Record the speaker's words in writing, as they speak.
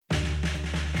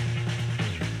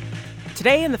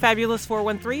Today in the Fabulous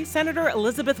 413, Senator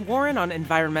Elizabeth Warren on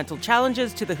environmental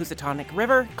challenges to the Housatonic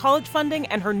River, college funding,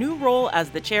 and her new role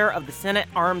as the chair of the Senate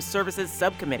Armed Services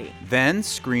Subcommittee. Then,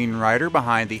 screenwriter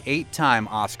behind the 8-time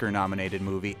Oscar-nominated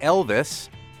movie Elvis,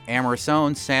 Amherst's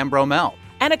own Sam Bromell.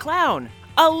 And a clown.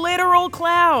 A literal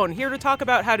clown, here to talk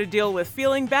about how to deal with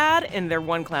feeling bad in their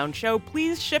One Clown Show.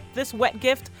 Please ship this wet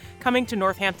gift, coming to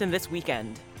Northampton this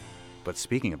weekend. But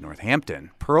speaking of Northampton,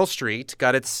 Pearl Street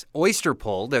got its oyster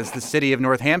pulled as the city of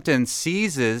Northampton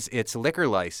seizes its liquor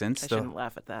license. I shouldn't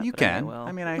laugh at that. You but can. I will.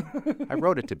 I mean, I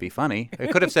wrote it to be funny.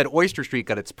 It could have said Oyster Street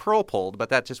got its pearl pulled, but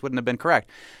that just wouldn't have been correct.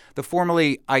 The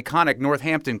formerly iconic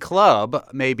Northampton Club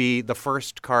may be the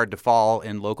first card to fall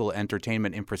in local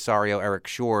entertainment impresario Eric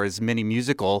Shore's mini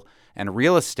musical and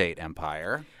real estate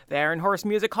empire. The Iron Horse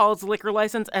Music Hall's liquor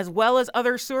license, as well as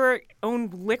other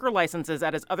sewer-owned liquor licenses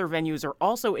at its other venues, are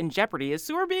also in jeopardy. Is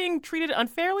sewer being treated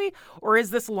unfairly, or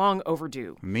is this long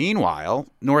overdue? Meanwhile,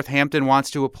 Northampton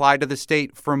wants to apply to the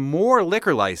state for more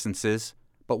liquor licenses,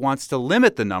 but wants to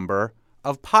limit the number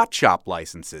of pot shop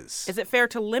licenses. Is it fair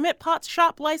to limit pot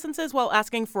shop licenses while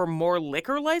asking for more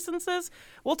liquor licenses?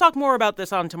 We'll talk more about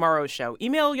this on tomorrow's show.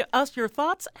 Email us your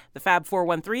thoughts,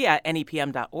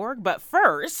 thefab413@nepm.org. But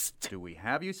first... Do we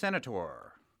have you,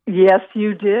 Senator? Yes,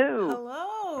 you do.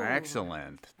 Hello.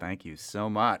 Excellent. Thank you so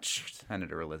much,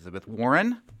 Senator Elizabeth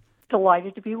Warren.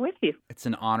 Delighted to be with you. It's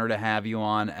an honor to have you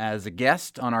on as a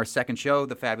guest on our second show,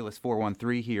 The Fabulous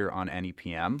 413, here on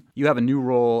NEPM. You have a new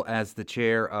role as the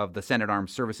chair of the Senate Armed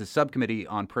Services Subcommittee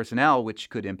on Personnel, which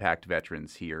could impact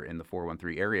veterans here in the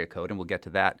 413 area code, and we'll get to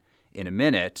that in a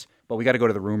minute. But we got to go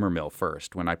to the rumor mill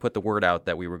first. When I put the word out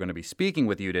that we were going to be speaking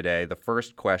with you today, the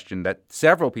first question that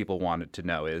several people wanted to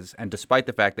know is, and despite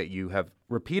the fact that you have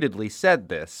repeatedly said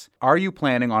this, are you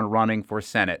planning on running for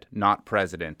Senate, not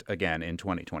president, again in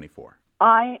 2024?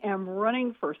 I am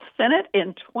running for Senate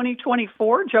in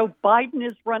 2024. Joe Biden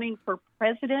is running for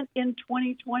president in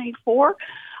 2024.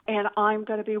 And I'm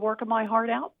going to be working my heart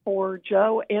out for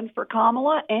Joe and for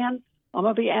Kamala. And I'm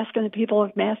going to be asking the people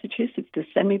of Massachusetts to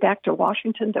send me back to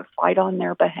Washington to fight on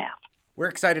their behalf. We're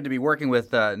excited to be working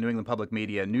with New England Public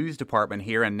Media News Department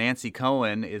here, and Nancy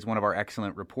Cohen is one of our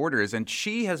excellent reporters, and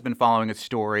she has been following a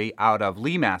story out of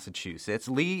Lee, Massachusetts.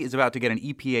 Lee is about to get an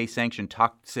EPA-sanctioned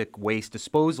toxic waste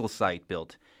disposal site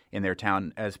built in their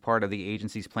town as part of the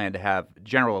agency's plan to have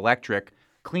General Electric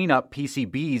clean up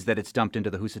PCBs that it's dumped into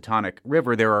the Housatonic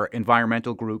River. There are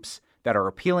environmental groups that are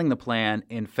appealing the plan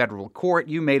in federal court.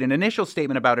 You made an initial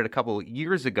statement about it a couple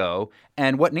years ago.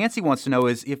 And what Nancy wants to know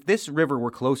is, if this river were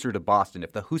closer to Boston,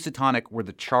 if the Housatonic were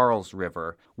the Charles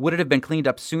River, would it have been cleaned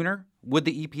up sooner? Would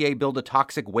the EPA build a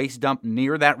toxic waste dump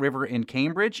near that river in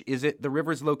Cambridge? Is it the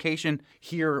river's location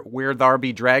here where there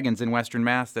be dragons in Western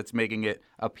Mass that's making it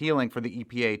appealing for the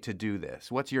EPA to do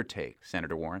this? What's your take,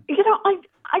 Senator Warren? You know, I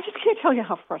just can't tell you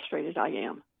how frustrated I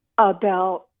am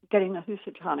about getting the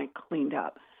Housatonic cleaned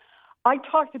up. I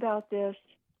talked about this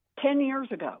 10 years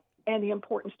ago and the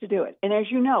importance to do it. And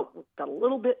as you know, got a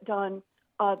little bit done.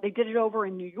 They did it over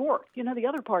in New York. You know, the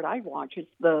other part I watch is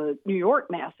the New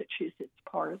York, Massachusetts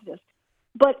part of this.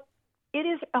 But it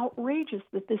is outrageous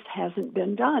that this hasn't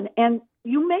been done. And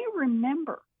you may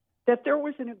remember that there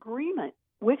was an agreement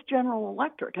with General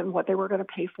Electric and what they were going to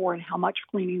pay for and how much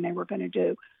cleaning they were going to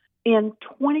do in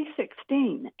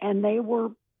 2016. And they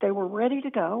were ready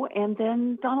to go, and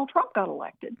then Donald Trump got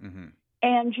elected. Mm-hmm.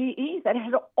 And GE, that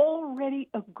had already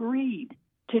agreed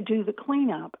to do the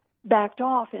cleanup, backed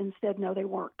off and said no, they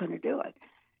weren't going to do it.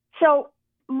 So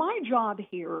my job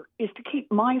here is to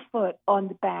keep my foot on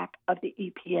the back of the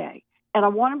EPA. And I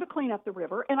want them to clean up the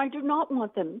river, and I do not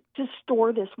want them to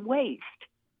store this waste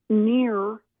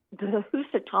near the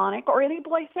Housatonic or any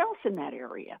place else in that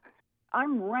area.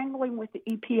 I'm wrangling with the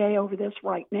EPA over this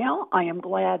right now. I am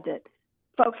glad that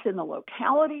folks in the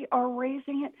locality are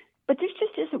raising it, but this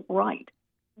just isn't right.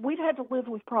 We've had to live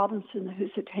with problems in the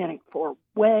Housatonic for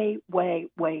way, way,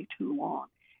 way too long.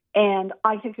 And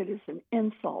I think it is an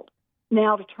insult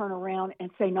now to turn around and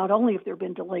say not only have there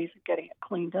been delays in getting it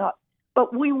cleaned up,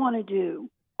 but we want to do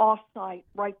off-site,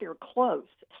 right there close,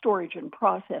 storage and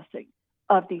processing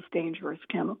of these dangerous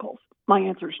chemicals. My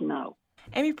answer is no.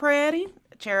 Amy Prietti,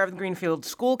 chair of the Greenfield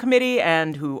School Committee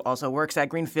and who also works at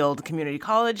Greenfield Community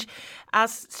College,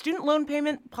 asks, student loan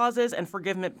payment pauses and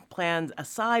forgiveness plans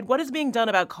aside, what is being done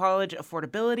about college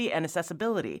affordability and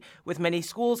accessibility? With many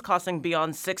schools costing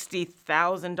beyond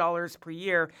 $60,000 per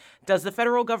year, does the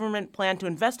federal government plan to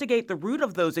investigate the root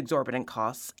of those exorbitant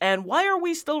costs? And why are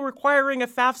we still requiring a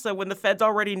FAFSA when the feds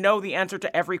already know the answer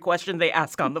to every question they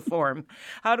ask on the form?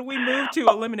 How do we move to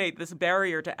eliminate this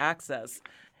barrier to access?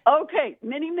 Okay,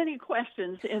 many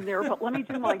questions in there, but let me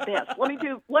do my best. Let me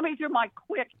do my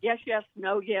quick yes,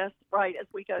 no, yes, right, as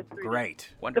we go through Great. this.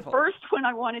 Wonderful. The first one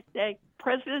I want to say,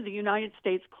 President of the United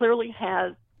States clearly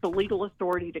has the legal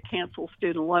authority to cancel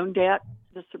student loan debt.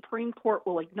 The Supreme Court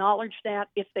will acknowledge that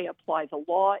if they apply the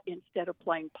law instead of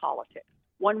playing politics.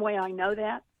 One way I know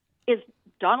that is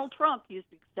Donald Trump used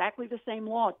exactly the same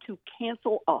law to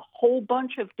cancel a whole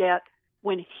bunch of debt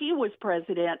when he was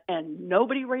president, and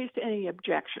nobody raised any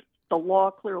objections. The law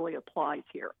clearly applies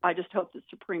here. I just hope the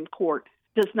Supreme Court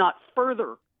does not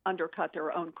further undercut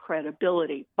their own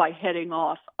credibility by heading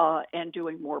off and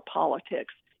doing more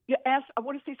politics. I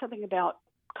want to say something about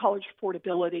college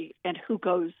affordability and who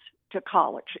goes to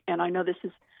college. And I know this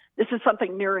is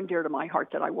something near and dear to my heart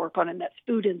that I work on, and that's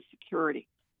food insecurity.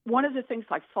 One of the things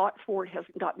I fought for, it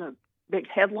hasn't gotten a big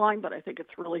headline, but I think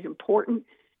it's really important,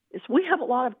 is we have a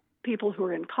lot of people who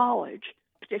are in college,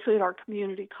 particularly at our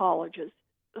community colleges,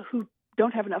 who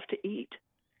don't have enough to eat.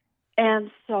 And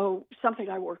so something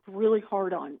I worked really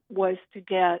hard on was to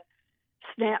get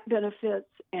SNAP benefits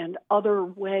and other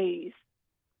ways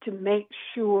to make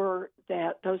sure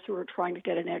that those who are trying to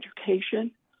get an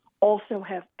education also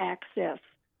have access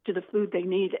to the food they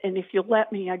need. And if you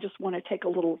let me, I just want to take a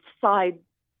little side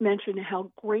mention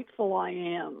how grateful I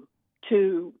am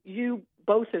to you,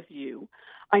 both of you.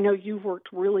 I know you've worked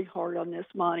really hard on this,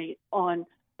 Monty, on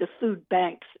the food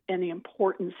banks and the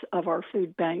importance of our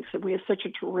food banks. And we have such a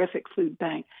terrific food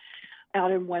bank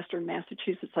out in Western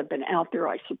Massachusetts. I've been out there.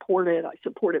 I support it. I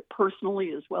support it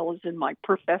personally as well as in my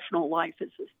professional life as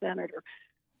a senator.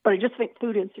 But I just think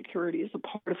food insecurity is a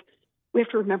part of, we have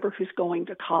to remember who's going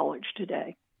to college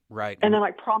today. Right. And then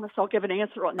I promise I'll give an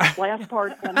answer on this last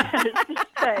part, and that is to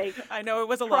say, I know it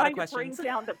was a lot of questions. Trying to bring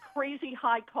down the crazy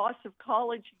high cost of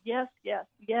college. Yes.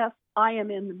 I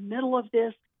am in the middle of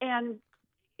this, and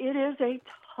it is a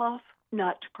tough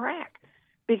nut to crack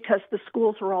because the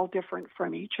schools are all different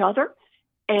from each other,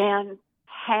 and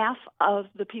half of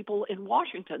the people in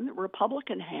Washington, the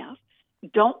Republican half,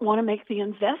 don't want to make the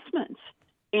investments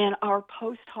in our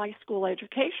post-high school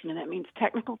education, and that means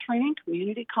technical training,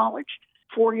 community college,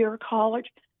 four-year college,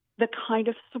 the kind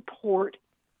of support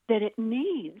that it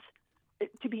needs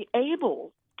to be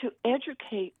able to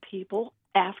educate people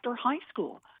after high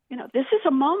school. You know, this is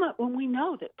a moment when we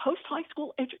know that post-high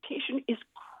school education is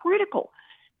critical,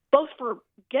 both for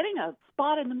getting a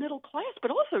spot in the middle class, but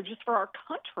also just for our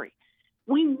country.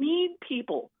 We need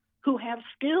people who have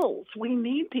skills. We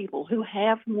need people who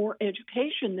have more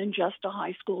education than just a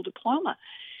high school diploma.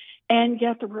 And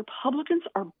yet the Republicans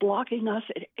are blocking us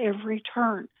at every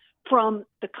turn from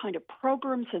the kind of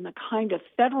programs and the kind of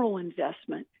federal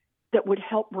investment that would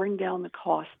help bring down the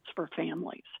costs for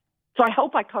families. So I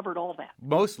hope I covered all that.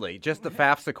 Mostly. Just the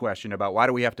FAFSA question about why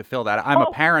do we have to fill that. I'm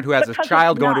a parent who has a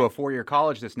child going to a four-year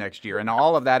college this next year, and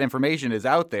all of that information is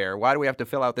out there. Why do we have to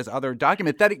fill out this other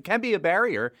document? That it can be a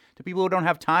barrier to people who don't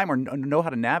have time or know how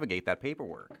to navigate that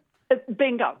paperwork.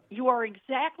 Bingo. You are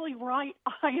exactly right.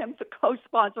 I am the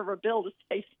co-sponsor of a bill to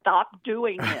say stop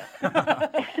doing this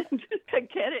and to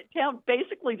get it down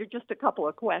basically to just a couple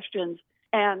of questions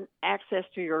and access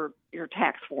to your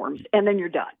tax forms, and then you're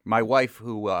done. My wife,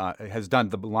 who has done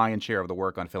the lion's share of the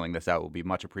work on filling this out, will be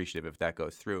much appreciative if that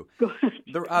goes through. Good.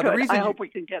 The reason I hope we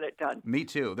can get it done. Me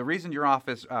too. The reason your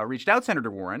office reached out, Senator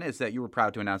Warren, is that you were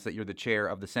proud to announce that you're the chair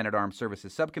of the Senate Armed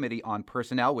Services Subcommittee on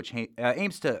Personnel, which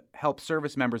aims to help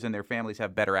service members and their families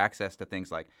have better access to things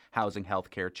like housing, health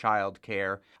care, child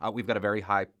care. We've got a very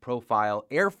high-profile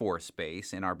Air Force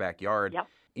base in our backyard. Yep.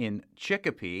 In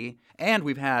Chicopee, and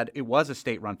it was a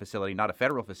state-run facility, not a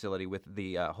federal facility, with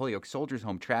the Holyoke Soldiers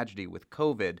Home tragedy with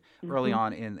COVID early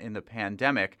on in the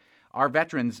pandemic. Our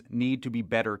veterans need to be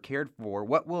better cared for.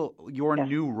 What will your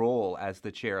new role as the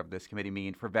chair of this committee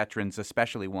mean for veterans,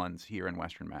 especially ones here in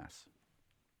Western Mass?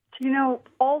 You know,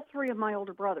 all three of my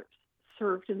older brothers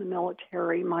served in the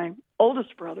military. My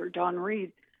oldest brother, Don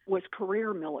Reed, was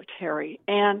career military,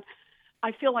 and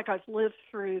I feel like I've lived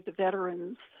through the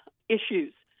veterans'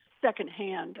 issues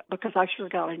secondhand because I sure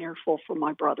got an earful from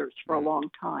my brothers for a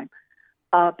long time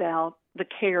about the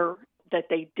care that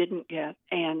they didn't get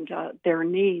and their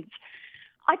needs.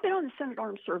 I've been on the Senate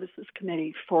Armed Services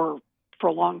Committee for a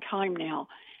long time now.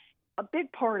 A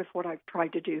big part of what I've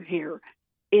tried to do here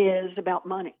is about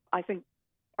money. I think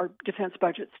our defense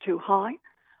budget's too high.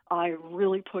 I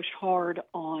really push hard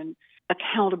on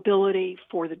accountability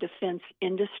for the defense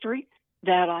industry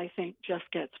that I think just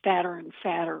gets fatter and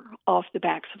fatter off the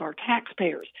backs of our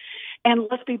taxpayers. And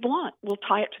let's be blunt, we'll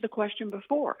tie it to the question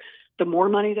before. The more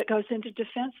money that goes into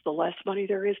defense, the less money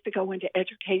there is to go into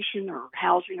education or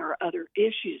housing or other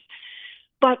issues.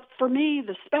 But for me,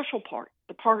 the special part,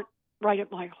 the part right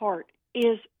at my heart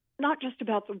is not just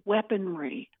about the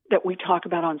weaponry that we talk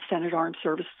about on Senate Armed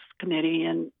Services Committee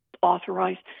and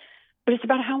authorize, but it's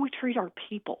about how we treat our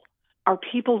people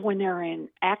when they're in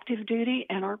active duty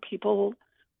and our people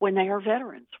when they are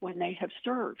veterans, when they have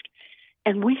served.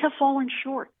 And we have fallen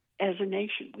short as a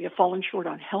nation. We have fallen short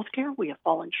on health care. We have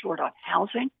fallen short on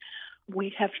housing.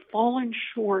 We have fallen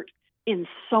short in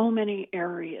so many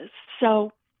areas.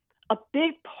 So a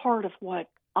big part of what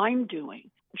I'm doing,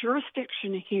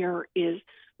 jurisdiction here is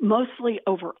mostly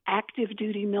over active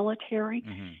duty military,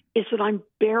 is that I'm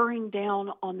bearing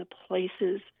down on the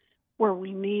places where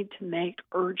we need to make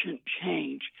urgent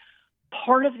change.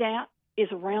 Part of that is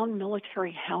around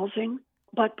military housing,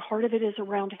 but part of it is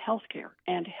around healthcare.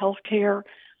 And healthcare,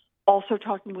 also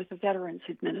talking with the Veterans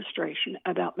Administration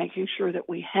about making sure that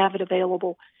we have it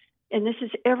available. And this is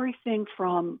everything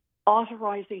from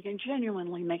authorizing and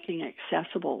genuinely making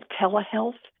accessible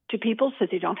telehealth to people so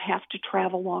they don't have to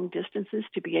travel long distances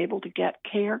to be able to get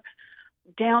care,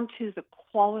 down to the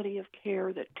quality of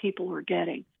care that people are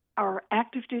getting. Our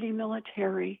active duty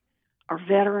military, our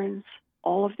veterans,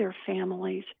 all of their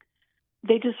families,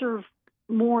 they deserve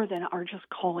more than our just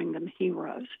calling them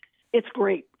heroes. It's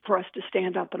great for us to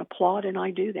stand up and applaud, and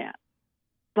I do that.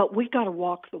 But we've got to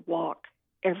walk the walk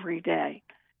every day.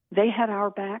 They had our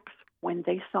backs when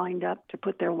they signed up to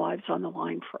put their lives on the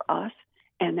line for us,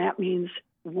 and that means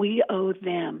we owe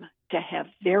them to have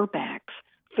their backs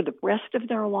for the rest of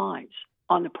their lives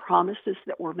on the promises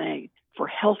that were made for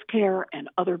health care and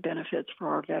other benefits for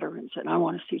our veterans, and I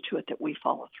want to see to it that we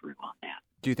follow through on that.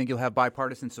 Do you think you'll have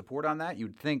bipartisan support on that?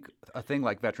 You'd think a thing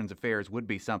like Veterans Affairs would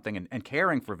be something, and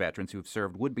caring for veterans who have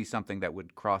served would be something that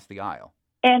would cross the aisle.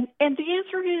 And the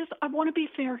answer is, I want to be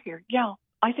fair here. Yeah,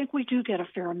 I think we do get a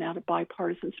fair amount of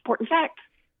bipartisan support. In fact,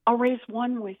 I'll raise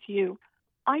one with you.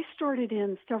 I started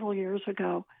in several years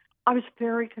ago. I was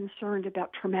very concerned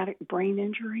about traumatic brain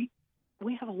injury.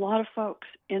 We have a lot of folks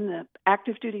in the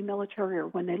active duty military or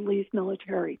when they leave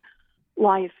military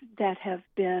life that have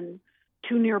been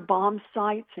too near bomb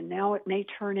sites, and now it may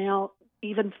turn out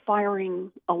even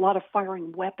firing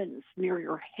weapons near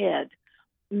your head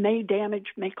may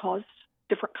cause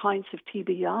different kinds of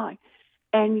TBI.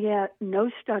 And yet no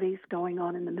studies going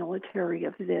on in the military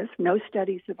of this, no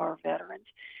studies of our veterans,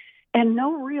 and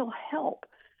no real help.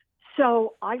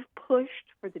 So I've pushed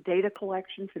for the data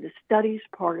collection, for the studies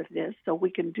part of this, so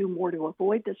we can do more to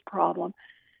avoid this problem,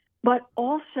 but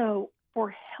also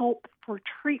for help for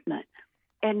treatment.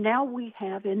 And now we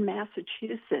have in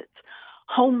Massachusetts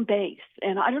Home Base.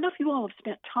 And I don't know if you all have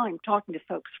spent time talking to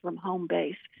folks from Home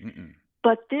Base,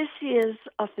 but this is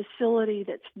a facility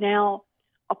that's now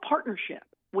a partnership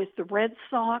with the Red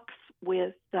Sox,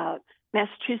 with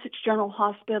Massachusetts General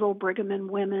Hospital, Brigham and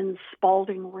Women's,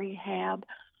 Spalding Rehab.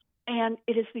 And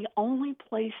it is the only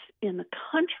place in the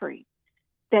country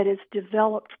that has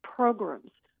developed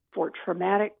programs for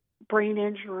traumatic brain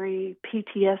injury,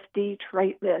 PTSD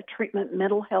treatment,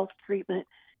 mental health treatment,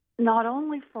 not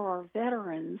only for our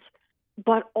veterans,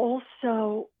 but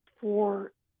also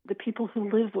for the people who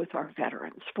live with our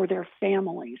veterans, for their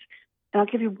families. And I'll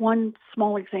give you one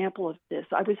small example of this.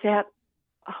 I was at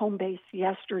Home Base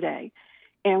yesterday,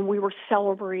 and we were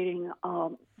celebrating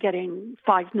getting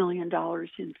 $5 million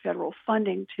in federal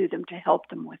funding to them to help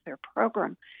them with their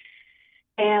program.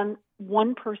 And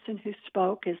one person who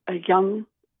spoke is a young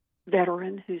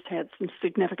veteran who's had some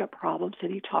significant problems,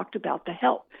 and he talked about the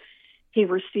help he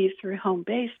received through Home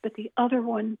Base. But the other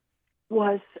one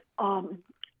was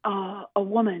a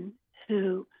woman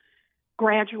who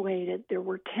graduated. There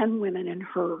were 10 women in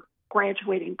her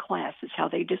graduating class, is how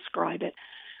they describe it.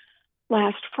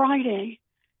 Last Friday,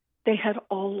 they had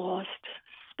all lost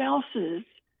spouses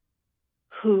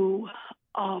who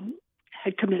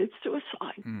had committed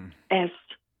suicide as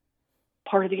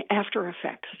part of the after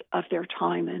effects of their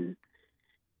time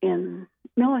in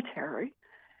military.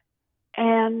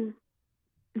 And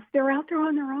they're out there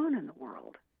on their own in the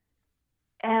world.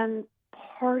 And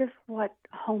part of what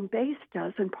Home Base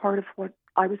does, and part of what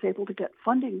I was able to get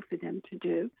funding for them to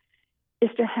do, is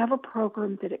to have a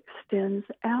program that extends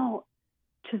out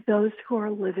to those who are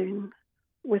living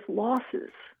with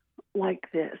losses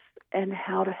like this, and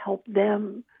how to help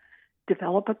them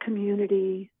develop a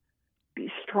community, be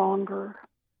stronger.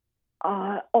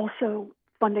 Also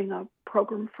funding a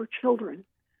program for children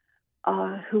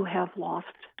who have lost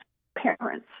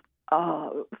parents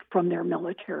from their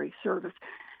military service.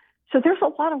 So there's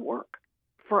a lot of work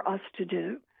for us to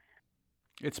do.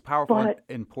 It's powerful and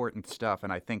important stuff,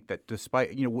 and I think that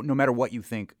despite, no matter what you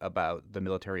think about the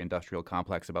military-industrial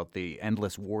complex, about the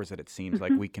endless wars that it seems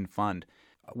like we can fund,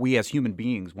 we as human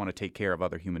beings want to take care of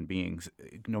other human beings,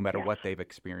 no matter what they've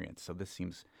experienced. So this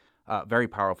seems very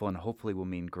powerful, and hopefully will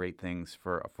mean great things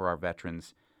for our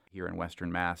veterans here in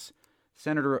Western Mass.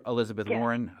 Senator Elizabeth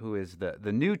Warren, who is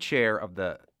the new chair of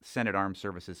the Senate Armed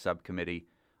Services Subcommittee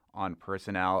on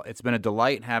Personnel. It's been a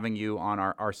delight having you on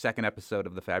our second episode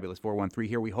of the Fabulous 413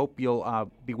 here. We hope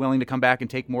you'll be willing to come back and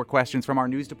take more questions from our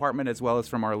news department as well as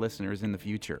from our listeners in the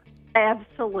future.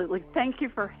 Absolutely. Thank you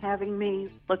for having me.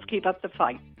 Let's keep up the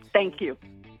fight. Thank you.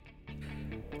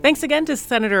 Thanks again to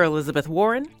Senator Elizabeth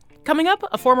Warren. Coming up,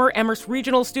 a former Amherst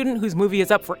Regional student whose movie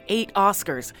is up for 8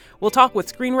 Oscars. We'll talk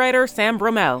with screenwriter Sam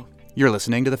Bromell. You're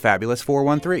listening to the Fabulous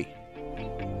 413.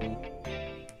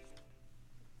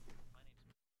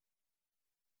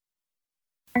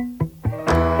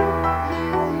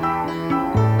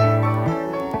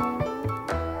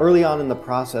 Early on in the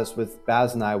process with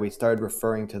Baz and I, we started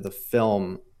referring to the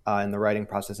film in the writing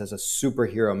process as a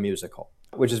superhero musical,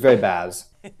 which is very Baz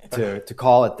to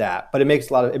call it that. But it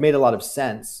made a lot of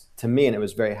sense to me, and it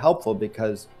was very helpful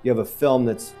because you have a film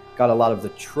that's got a lot of the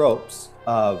tropes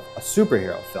of a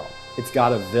superhero film. It's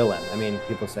got a villain. I mean,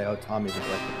 people say, "Oh, Tommy's like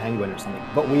the Penguin or something,"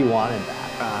 but we wanted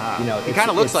that. He kind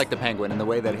of looks like the Penguin in the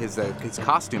way that he's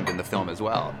costumed in the film as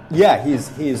well. Yeah,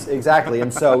 he's exactly.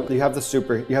 And so you have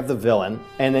the villain,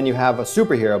 and then you have a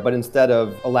superhero. But instead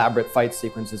of elaborate fight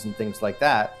sequences and things like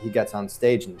that, he gets on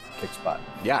stage and kicks butt.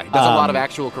 Yeah, he does a lot of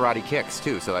actual karate kicks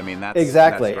too. So I mean, that's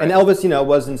exactly. That's and Elvis,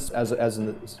 wasn't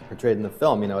as portrayed in the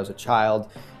film. As a child,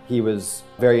 he was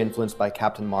very influenced by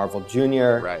Captain Marvel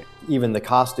Jr. Right. Even the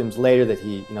costumes later that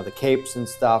the capes and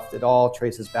stuff, it all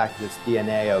traces back to this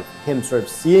DNA of him sort of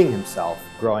seeing himself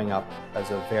growing up as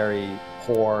a very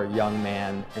poor young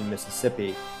man in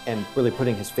Mississippi and really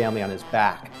putting his family on his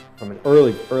back from an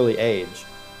early age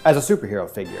as a superhero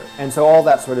figure. And so all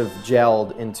that sort of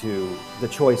gelled into the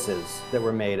choices that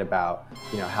were made about,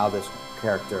 how this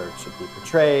character should be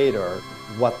portrayed or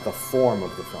what the form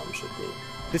of the film should be.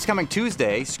 This coming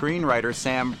Tuesday, screenwriter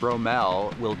Sam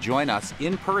Bromell will join us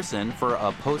in person for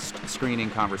a post-screening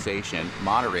conversation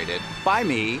moderated by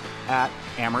me at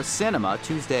Amherst Cinema,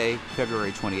 Tuesday,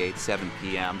 February 28th, 7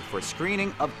 p.m. for a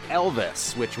screening of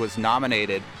Elvis, which was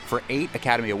nominated for 8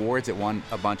 Academy Awards. It won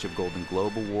a bunch of Golden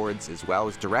Globe Awards as well. It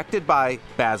was directed by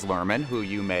Baz Luhrmann, who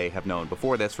you may have known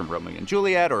before this from Romeo and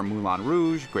Juliet or Moulin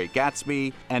Rouge, Great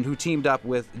Gatsby, and who teamed up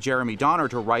with Jeremy Donner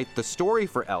to write the story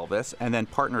for Elvis and then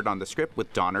partnered on the script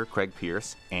with Donner, Craig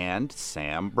Pierce, and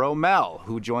Sam Bromell,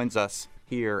 who joins us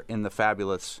here in the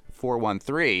Fabulous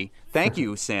 413. Thank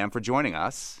you, Sam, for joining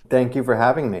us. Thank you for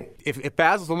having me. If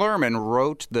Baz Luhrmann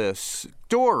wrote the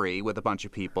story with a bunch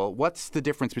of people, what's the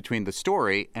difference between the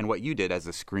story and what you did as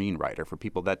a screenwriter for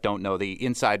people that don't know the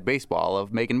inside baseball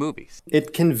of making movies?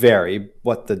 It can vary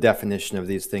what the definition of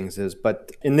these things is,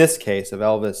 but in this case of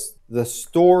Elvis, the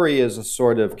story is a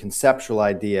sort of conceptual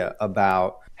idea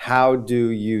about how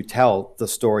do you tell the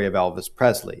story of Elvis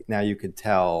Presley. Now, you could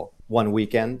tell one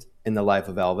weekend in the life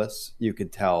of Elvis. You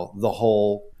could tell the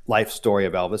whole life story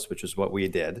of Elvis, which is what we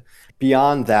did.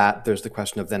 Beyond that, there's the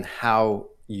question of then how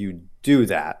you do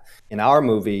that. In our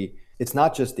movie, it's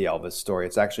not just the Elvis story.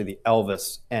 It's actually the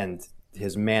Elvis and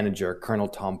his manager, Colonel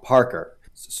Tom Parker,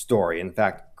 story. In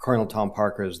fact, Colonel Tom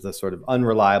Parker is the sort of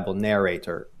unreliable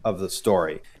narrator of the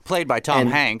story. Played by Tom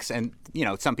Hanks, and,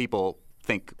 some people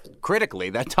think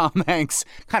critically that Tom Hanks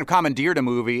kind of commandeered a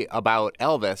movie about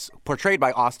Elvis portrayed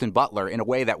by Austin Butler in a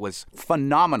way that was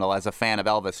phenomenal as a fan of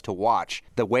Elvis to watch.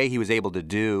 The way he was able to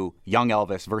do young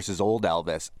Elvis versus old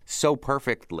Elvis so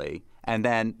perfectly. And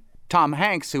then Tom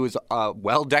Hanks, who is a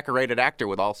well-decorated actor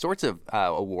with all sorts of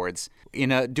awards,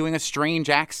 doing a strange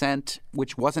accent,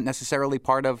 which wasn't necessarily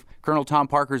part of Colonel Tom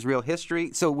Parker's real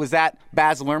history. So was that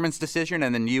Baz Luhrmann's decision,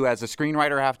 and then you as a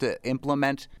screenwriter have to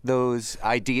implement those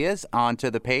ideas onto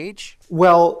the page?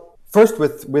 Well, first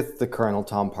with the Colonel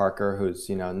Tom Parker, who's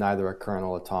neither a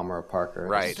Colonel, a Tom, or a Parker.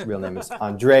 Right. His real name is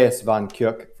Andreas van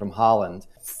Kuck from Holland.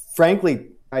 Frankly,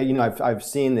 I've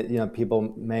seen that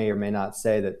people may or may not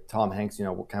say that Tom Hanks kind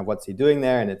of what's he doing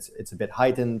there, and it's a bit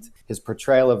heightened, his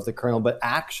portrayal of the Colonel, but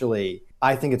actually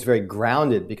I think it's very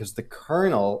grounded because the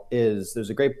Colonel there's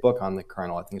a great book on the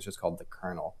Colonel. I think it's just called The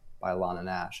Colonel by Lana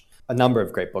Nash. A number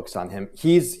of great books on him.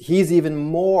 He's even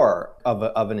more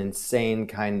of an insane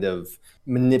kind of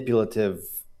manipulative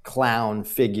clown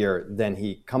figure than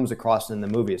he comes across in the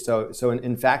movie. So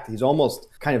in fact, he's almost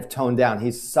kind of toned down.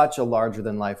 He's such a larger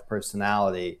than life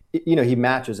personality. He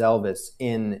matches Elvis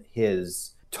in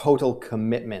his total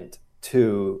commitment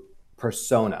to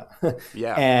persona.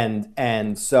 Yeah.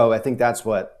 And so I think that's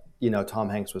what, Tom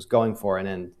Hanks was going for.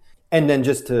 And then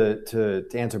just to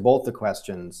answer both the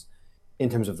questions in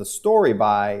terms of the story,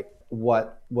 by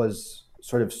what was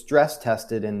sort of stress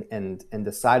tested and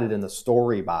decided in the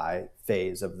story by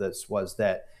phase of this was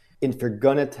that if you're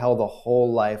going to tell the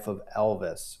whole life of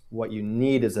Elvis, what you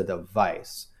need is a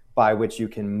device by which you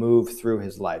can move through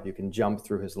his life, you can jump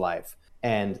through his life.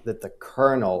 And that the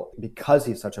Colonel, because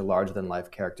he's such a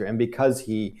larger-than-life character, and because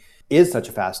he is such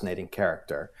a fascinating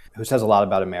character, who says a lot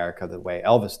about America the way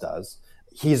Elvis does,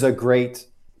 he's a great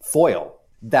foil.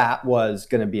 That was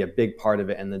going to be a big part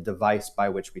of it, and the device by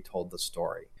which we told the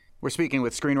story. We're speaking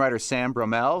with screenwriter Sam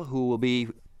Bromell, who will be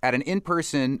at an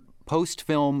in-person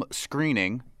post-film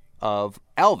screening of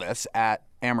Elvis at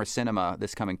Amherst Cinema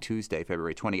this coming Tuesday,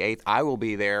 February 28th. I will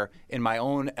be there in my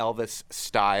own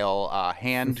Elvis-style,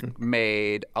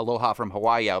 handmade Aloha from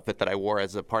Hawaii outfit that I wore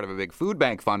as a part of a big food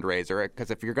bank fundraiser. Because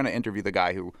if you're going to interview the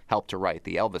guy who helped to write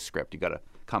the Elvis script, you got to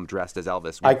come dressed as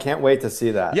Elvis. I can't wait to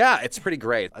see that. Yeah, it's pretty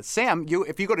great. Sam,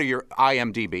 if you go to your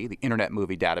IMDb, the Internet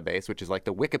Movie Database, which is like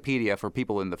the Wikipedia for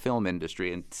people in the film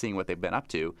industry and seeing what they've been up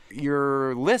to,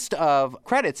 your list of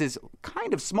credits is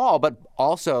kind of small, but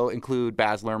also include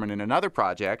Baz Luhrmann in another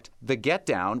project, The Get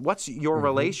Down. What's your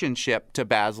relationship to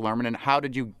Baz Luhrmann, and how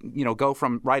did you go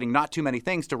from writing not too many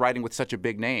things to writing with such a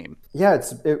big name? Yeah,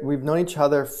 we've known each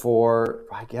other for,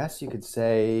 I guess you could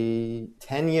say,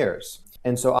 10 years.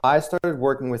 And so I started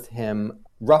working with him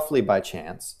roughly by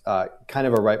chance, kind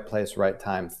of a right place, right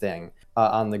time thing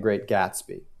on The Great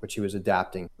Gatsby, which he was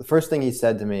adapting. The first thing he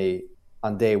said to me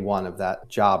on day one of that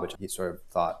job, which he sort of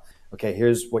thought, okay,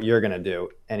 here's what you're going to do.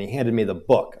 And he handed me the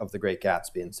book of The Great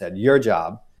Gatsby and said, your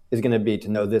job is going to be to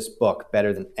know this book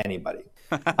better than anybody.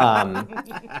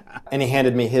 And he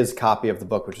handed me his copy of the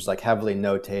book, which was like heavily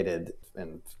notated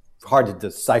and hard to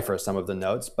decipher some of the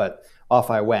notes, but off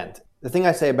I went. The thing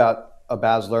I say about a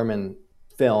Baz Luhrmann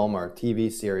film or TV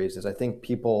series is I think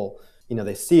people,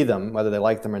 they see them, whether they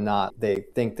like them or not, they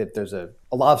think that there's a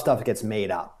lot of stuff that gets made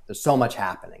up. There's so much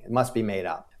happening. It must be made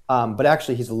up. But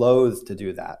actually, he's loath to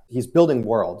do that. He's building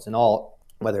worlds and all,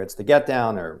 whether it's The Get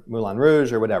Down or Moulin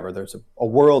Rouge or whatever, there's a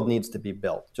world needs to be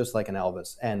built, just like an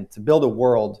Elvis. And to build a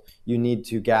world, you need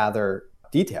to gather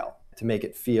detail to make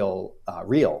it feel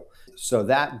real. So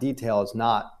that detail is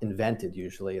not invented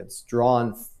usually. It's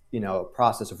drawn a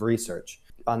process of research.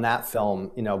 On that film,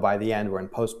 by the end, we're in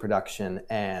post-production,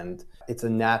 and it's a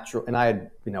natural, and I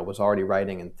was already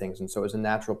writing and things, and so it was a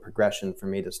natural progression for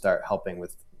me to start helping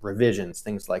with revisions,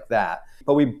 things like that.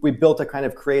 But we built a kind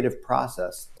of creative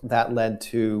process that led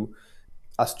to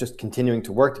us just continuing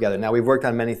to work together. Now, we've worked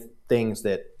on many things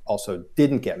that also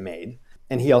didn't get made,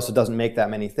 and he also doesn't make that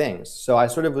many things. So I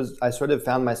sort of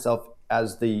found myself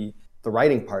as the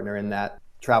writing partner in that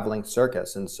traveling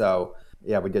circus, and so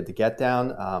yeah, we did The Get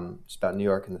Down. It's about New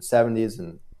York in the 70s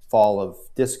and fall of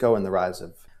disco and the rise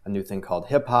of a new thing called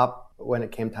hip hop. When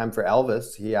it came time for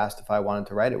Elvis, he asked if I wanted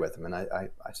to write it with him, and I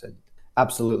said,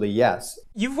 absolutely yes.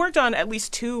 You've worked on at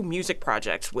least 2 music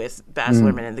projects with Baz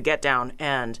Luhrmann in The Get Down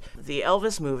and the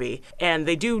Elvis movie, and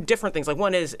they do different things. Like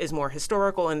one is more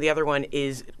historical, and the other one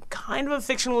is kind of a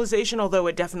fictionalization, although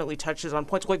it definitely touches on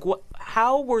points. Like,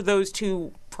 how were those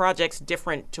 2 projects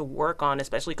different to work on,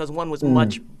 especially because one was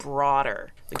much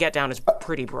broader? The Get Down is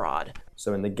pretty broad.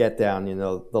 So in The Get Down,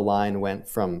 the line went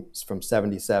from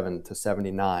 77 to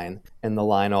 79, and the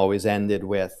line always ended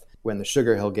with when the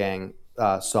Sugar Hill Gang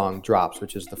song drops,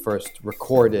 which is the first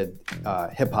recorded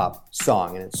hip-hop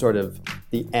song, and it's sort of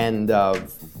the end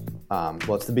of,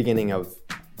 it's the beginning of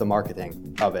the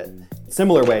marketing of it.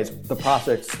 Similar ways, the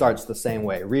process starts the same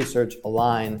way. Research, a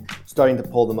line, starting to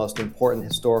pull the most important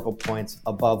historical points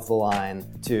above the line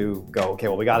to go, okay,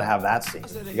 well, we got to have that scene.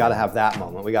 We got to have that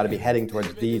moment. We got to be heading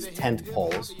towards these tent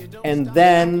poles. And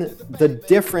then the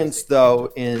difference,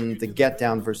 though, in The Get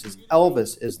Down versus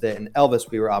Elvis is that in Elvis,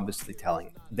 we were obviously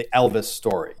telling the Elvis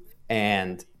story.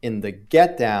 And in The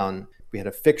Get Down, we had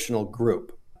a fictional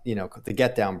group, the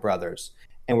Get Down Brothers.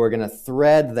 And we're going to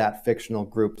thread that fictional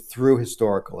group through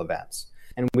historical events.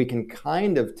 And we can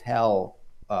kind of tell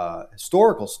a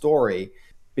historical story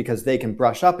because they can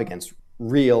brush up against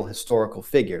real historical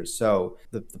figures. So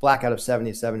the blackout of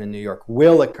 77 in New York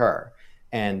will occur.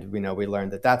 And we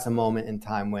learned that that's a moment in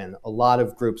time when a lot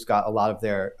of groups got a lot of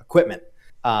their equipment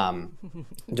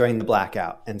during the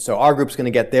blackout. And so our group's going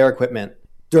to get their equipment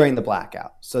during the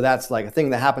blackout. So that's like a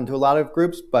thing that happened to a lot of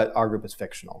groups, but our group is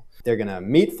fictional. They're going to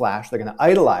meet Flash. They're going to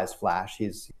idolize Flash.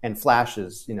 Flash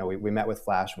is, we met with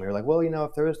Flash and we were like, well,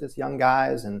 if there was this young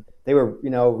guys and they were,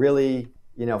 really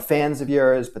fans of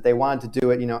yours, but they wanted to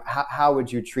do it. How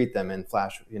would you treat them? And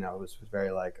Flash, it was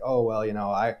very like, oh,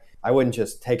 well, I wouldn't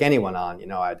just take anyone on.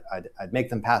 I'd make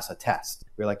them pass a test.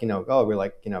 We're like, kind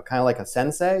of like a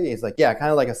sensei. He's like, yeah, kind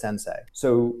of like a sensei.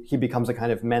 So he becomes a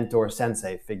kind of mentor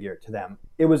sensei figure to them.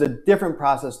 It was a different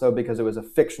process though, because it was a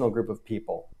fictional group of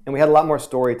people, and we had a lot more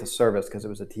story to service because it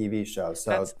was a TV show.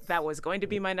 So that was going to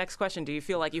be my next question. Do you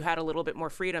feel like you had a little bit more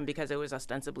freedom because it was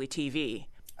ostensibly TV?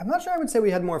 I'm not sure I would say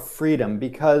we had more freedom,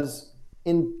 because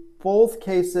in both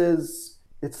cases,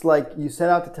 it's like you set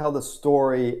out to tell the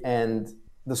story and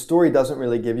the story doesn't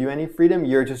really give you any freedom.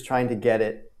 You're just trying to get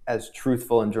it as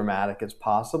truthful and dramatic as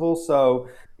possible. So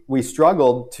we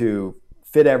struggled to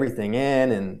fit everything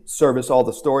in and service all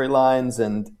the storylines,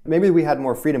 and maybe we had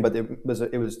more freedom, but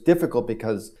it was difficult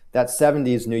because that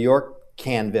 70s New York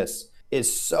canvas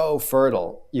is so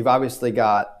fertile. You've obviously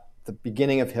got the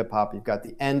beginning of hip hop, you've got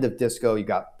the end of disco, you've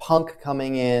got punk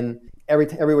coming in.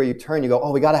 Everywhere you turn, you go,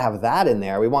 oh, we got to have that in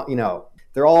there. We want,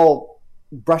 they're all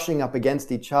brushing up against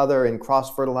each other and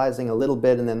cross-fertilizing a little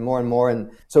bit and then more and more.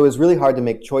 And so it was really hard to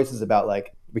make choices about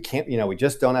like, we can't, we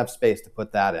just don't have space to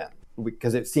put that in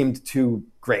because it seemed too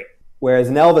great. Whereas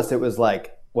in Elvis, it was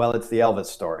like, well, it's the Elvis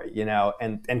story,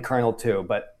 and Colonel too,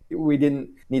 but we didn't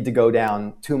need to go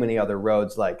down too many other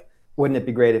roads. Like, wouldn't it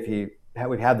be great if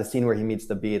we had the scene where he meets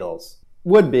the Beatles?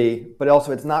 Would be, but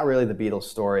also it's not really the Beatles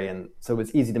story, and so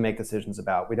it's easy to make decisions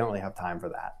about. We don't really have time for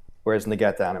that. Whereas in The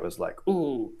Get Down, it was like,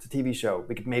 ooh, it's a TV show.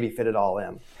 We could maybe fit it all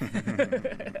in.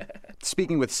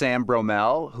 Speaking with Sam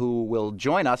Bromell, who will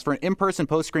join us for an in-person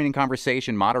post-screening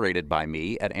conversation moderated by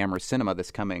me at Amherst Cinema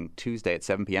this coming Tuesday at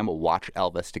 7 p.m. We'll watch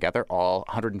Elvis together, all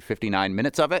 159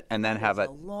 minutes of it, and then have a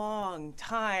long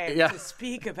time to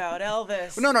speak about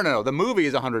Elvis. No. The movie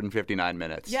is 159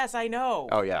 minutes. Yes, I know.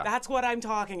 Oh, yeah. That's what I'm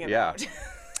talking about. Yeah.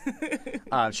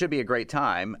 Should be a great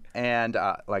time. And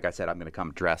like I said, I'm going to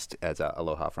come dressed as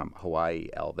Aloha from Hawaii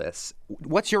Elvis.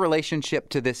 What's your relationship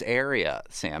to this area,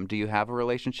 Sam? Do you have a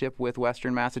relationship with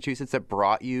Western Massachusetts that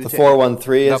brought you to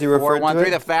 413, as you referred to it?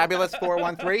 The fabulous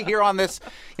 413, here on this,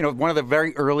 one of the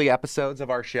very early episodes of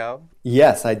our show?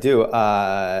 Yes, I do.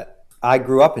 I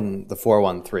grew up in the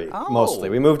 413,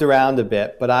 mostly. We moved around a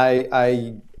bit, but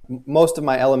most of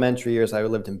my elementary years, I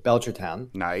lived in Belchertown.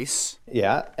 Nice.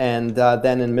 Yeah, and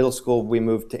then in middle school, we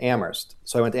moved to Amherst.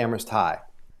 So I went to Amherst High.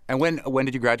 And when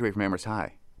did you graduate from Amherst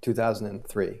High?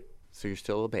 2003. So you're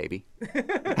still a baby.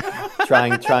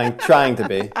 trying to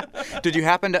be. Did you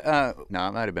happen to, no,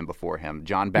 it might have been before him.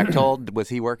 John Bechtold, was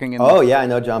he working in yeah, I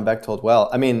know John Bechtold well.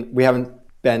 I mean, we haven't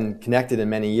been connected in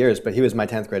many years, but he was my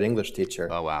 10th grade English teacher.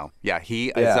 Oh, wow. Yeah, he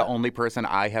is the only person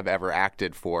I have ever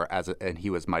acted for, and he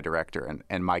was my director,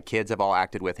 and my kids have all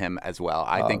acted with him as well.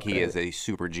 I think he is a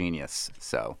super genius.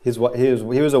 So he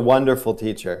was a wonderful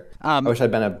teacher. I wish I'd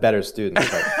been a better student,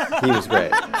 but he was great.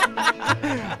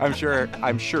 I'm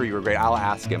sure you were great. I'll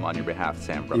ask him on your behalf,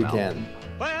 Sam Bromell. You can.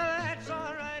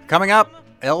 Coming up,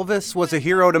 Elvis was a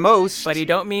hero to most. But he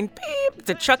don't mean beep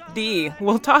to Chuck D.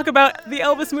 We'll talk about the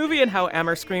Elvis movie and how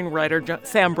Amherst screenwriter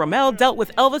Sam Bromell dealt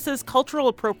with Elvis's cultural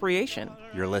appropriation.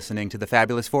 You're listening to The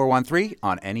Fabulous 413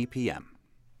 on NEPM.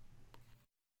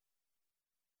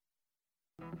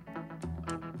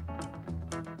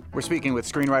 We're speaking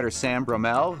with screenwriter Sam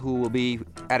Bromell, who will be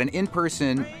at an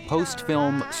in-person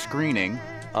post-film screening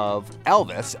of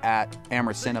Elvis at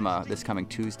Amherst Cinema this coming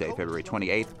Tuesday, February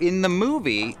 28th. In the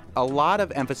movie, a lot of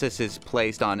emphasis is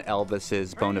placed on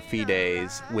Elvis's bona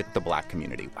fides with the black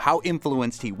community. How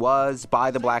influenced he was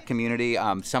by the black community.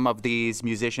 Some of these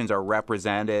musicians are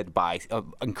represented by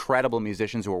incredible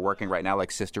musicians who are working right now,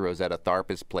 like Sister Rosetta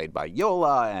Tharpe is played by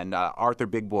Yola, and Arthur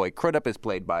Big Boy Crudup is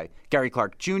played by Gary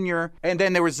Clark Jr. And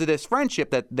then there was this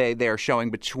friendship that they are showing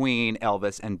between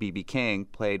Elvis and B.B. King,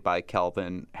 played by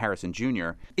Kelvin Harrison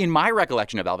Jr. In my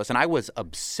recollection of Elvis, and I was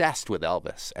obsessed with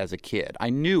Elvis as a kid,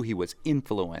 I knew he was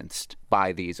influenced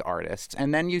by these artists.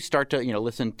 And then you start to,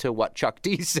 listen to what Chuck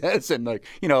D says, and a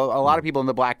lot of people in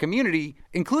the black community,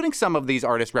 including some of these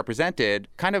artists represented,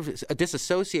 kind of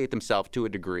disassociate themselves to a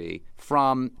degree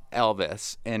from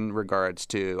Elvis in regards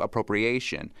to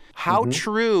appropriation. How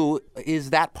true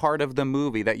is that part of the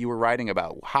movie that you were writing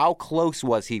about? How close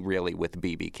was he really with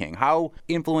B.B. King? How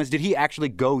influenced, did he actually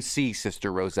go see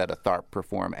Sister Rosetta Tharpe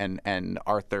perform and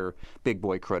Arthur Big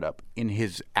Boy Crudup in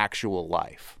his actual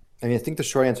life? I mean, I think the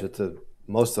short answer to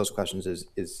most of those questions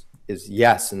is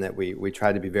yes, and that we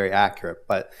try to be very accurate.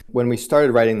 But when we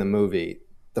started writing the movie,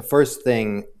 the first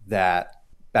thing that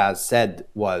Baz said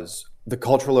was the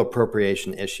cultural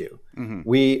appropriation issue.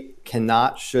 We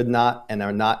cannot, should not, and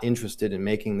are not interested in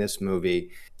making this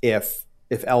movie if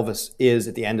if Elvis is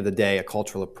at the end of the day a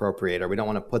cultural appropriator. We don't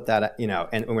want to put that,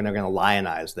 and we're not going to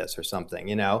lionize this or something,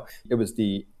 It was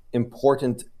the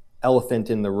important elephant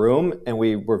in the room, and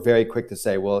we were very quick to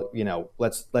say, well,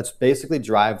 let's basically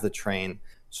drive the train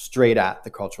straight at the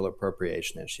cultural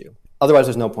appropriation issue. Otherwise,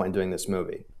 there's no point in doing this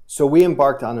movie. So we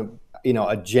embarked on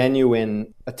a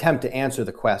genuine attempt to answer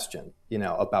the question,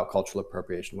 about cultural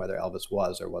appropriation, whether Elvis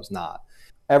was or was not.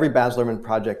 Every Baz Luhrmann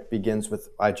project begins with,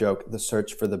 I joke, the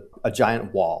search for a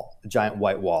giant wall, a giant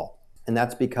white wall. And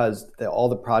that's because all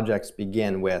the projects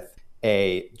begin with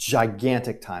a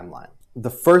gigantic timeline. The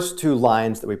first two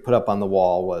lines that we put up on the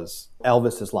wall was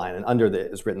Elvis's line, and under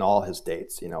it is written all his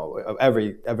dates, of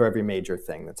every major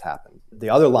thing that's happened. The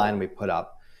other line we put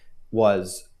up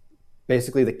was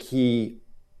basically the key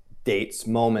dates,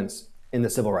 moments in the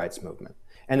civil rights movement.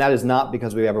 And that is not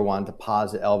because we ever wanted to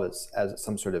posit Elvis as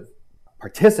some sort of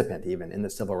participant even in the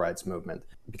civil rights movement,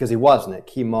 because he wasn't. At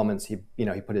key moments, he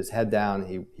put his head down,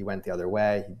 he went the other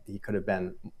way. He could have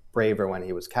been braver when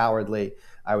he was cowardly,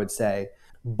 I would say.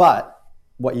 But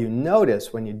what you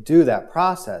notice when you do that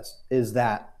process is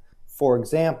that, for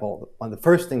example, the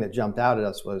first thing that jumped out at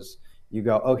us was you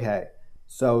go, okay,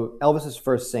 so Elvis's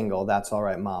first single, That's All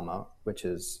Right Mama, which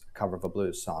is a cover of a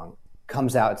blues song,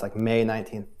 comes out, it's like May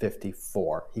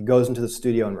 1954. He goes into the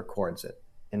studio and records it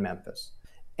in Memphis.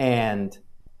 And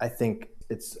I think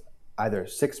it's either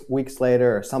 6 weeks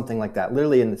later or something like that,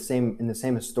 literally in the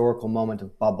same historical moment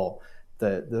of bubble,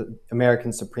 the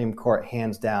American Supreme Court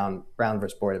hands down Brown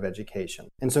versus Board of Education.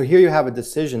 And so here you have a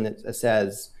decision that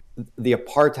says the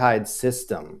apartheid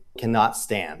system cannot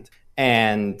stand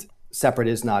and separate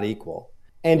is not equal.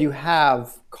 And you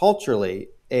have culturally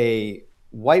a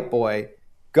white boy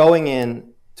going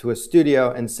in to a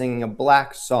studio and singing a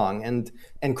black song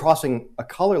and crossing a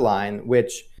color line,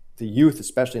 which the youth,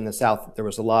 especially in the South, there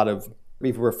was a lot of,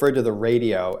 we've referred to the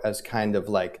radio as kind of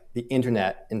like the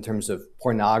internet in terms of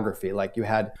pornography. Like you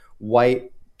had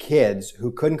white kids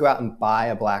who couldn't go out and buy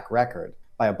a black record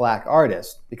by a black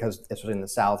artist because, especially in the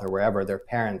South or wherever, their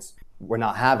parents were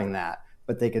not having that,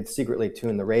 but they could secretly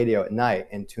tune the radio at night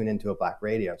and tune into a black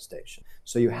radio station.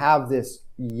 So you have this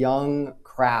young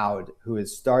crowd who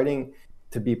is starting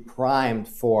to be primed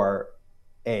for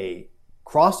a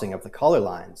crossing of the color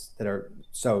lines that are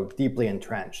so deeply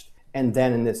entrenched. And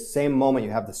then in this same moment,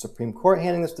 you have the Supreme Court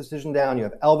handing this decision down, you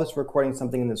have Elvis recording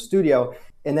something in the studio.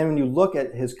 And then when you look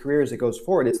at his career as it goes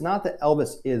forward, it's not that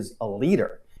Elvis is a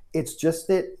leader. It's just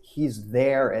that he's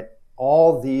there at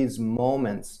all these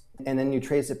moments. And then you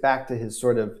trace it back to his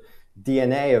sort of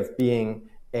DNA of being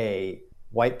a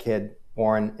white kid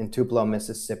born in Tupelo,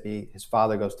 Mississippi. His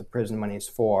father goes to prison when he's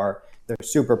 4. They're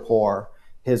super poor.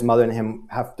 His mother and him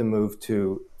have to move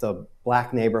to the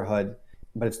black neighborhood,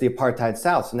 but it's the apartheid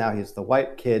South. So now he's the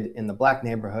white kid in the black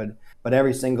neighborhood, but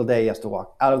every single day he has to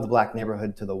walk out of the black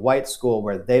neighborhood to the white school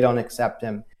where they don't accept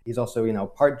him. He's also,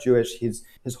 part Jewish. His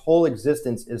whole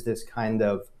existence is this kind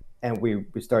of, and we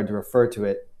started to refer to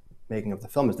it, making of the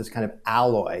film, as this kind of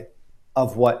alloy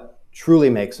of what truly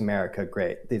makes America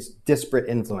great, these disparate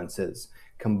influences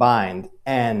combined.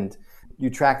 And you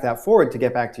track that forward to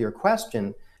get back to your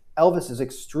question. Elvis is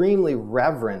extremely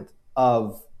reverent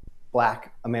of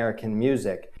Black American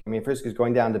music. I mean, first he's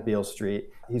going down to Beale Street.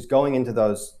 He's going into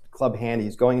those Club Handy.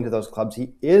 He's going into those clubs.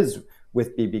 He is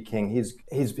with B.B. King.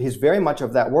 He's very much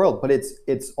of that world, but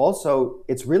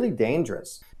it's really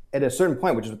dangerous. At a certain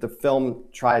point, which is what the film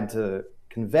tried to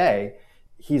convey,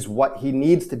 he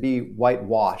needs to be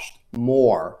whitewashed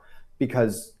more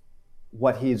because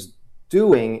what he's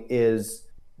doing is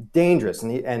dangerous,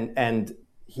 and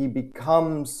he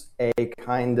becomes a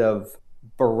kind of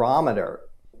barometer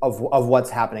of what's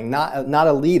happening, not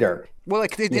a leader. Well,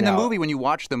 in the movie, when you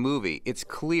watch the movie, it's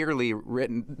clearly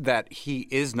written that he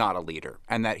is not a leader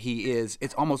and that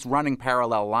it's almost running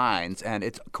parallel lines, and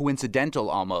it's coincidental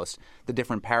almost, the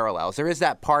different parallels. There is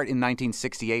that part in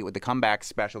 1968 with the Comeback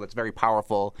special that's very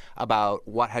powerful about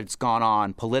what has gone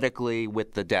on politically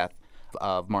with the death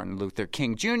of Martin Luther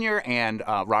King Jr. and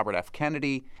Robert F.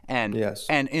 Kennedy, and yes.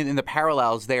 and in the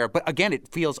parallels there. But again, it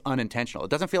feels unintentional.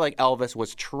 It doesn't feel like Elvis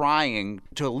was trying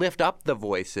to lift up the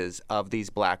voices of these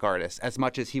black artists as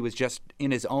much as he was just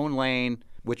in his own lane,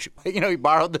 which, he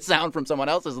borrowed the sound from someone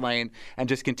else's lane and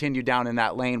just continued down in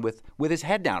that lane with his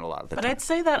head down a lot of the time. But I'd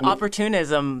say that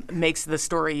opportunism makes the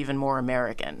story even more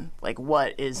American. Like,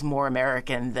 what is more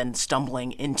American than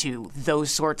stumbling into those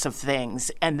sorts of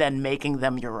things and then making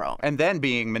them your own? And then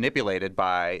being manipulated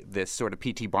by this sort of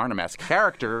P.T. Barnum-esque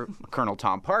character, Colonel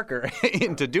Tom Parker,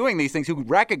 into doing these things, who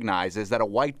recognizes that a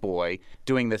white boy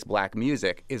doing this black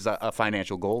music is a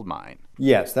financial goldmine.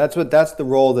 Yes, that's the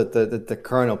role that the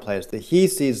colonel plays. That he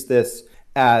sees this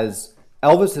as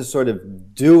Elvis is sort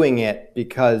of doing it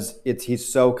because he's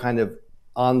so kind of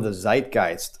on the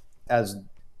zeitgeist, as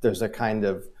there's a kind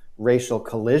of racial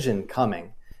collision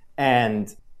coming.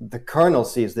 And the Colonel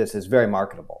sees this as very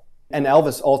marketable. And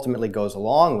Elvis ultimately goes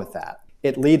along with that.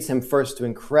 It leads him first to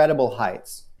incredible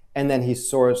heights, and then he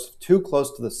soars too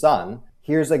close to the sun.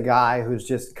 Here's a guy who's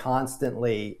just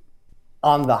constantly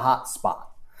on the hot spot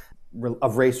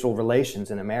of racial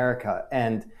relations in America.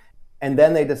 And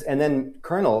then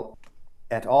Colonel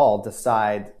et al.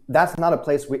 Decide that's not a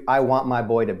place I want my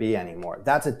boy to be anymore.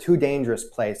 That's a too dangerous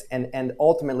place. And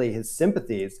ultimately his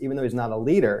sympathies, even though he's not a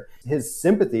leader, his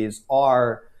sympathies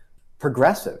are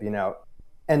progressive,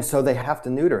 And so they have to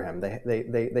neuter him.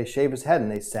 They shave his head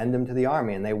and they send him to the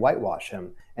army and they whitewash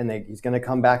him. And he's going to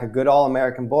come back a good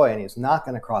all-American boy, and he's not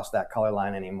going to cross that color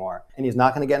line anymore. And he's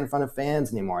not going to get in front of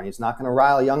fans anymore. And he's not going to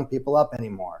rile young people up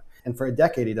anymore. And for a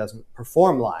decade, he doesn't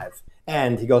perform live.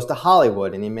 And he goes to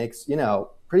Hollywood and he makes,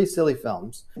 pretty silly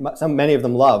films. Many of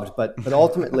them loved, but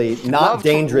ultimately not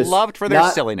dangerous. Loved for their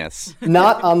silliness.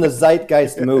 Not on the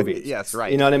zeitgeist movies. Yes,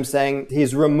 right. You know what I'm saying?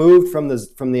 He's removed from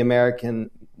the American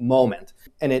moment,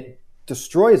 and it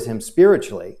destroys him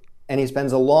spiritually. And he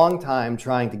spends a long time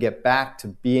trying to get back to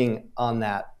being on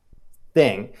that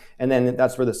thing. And then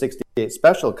that's where the 68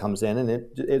 special comes in. And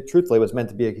it truthfully was meant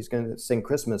to be, he's going to sing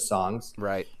Christmas songs.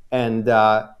 Right. And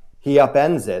he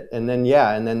upends it. And then,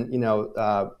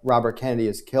 Robert Kennedy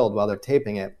is killed while they're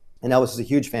taping it. And Elvis is a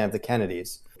huge fan of the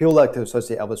Kennedys. People like to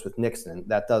associate Elvis with Nixon.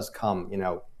 That does come,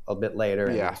 a bit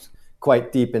later. Yeah. And he's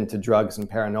quite deep into drugs and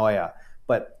paranoia.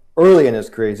 But early in his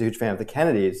career, he's a huge fan of the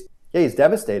Kennedys. Yeah, he's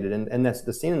devastated. And that's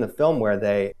the scene in the film where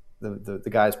the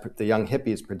guys, the young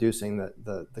hippies producing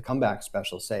the comeback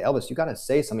special say, Elvis, you got to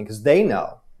say something, because they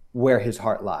know where his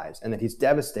heart lies, and that he's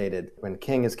devastated when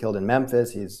King is killed in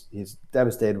Memphis. He's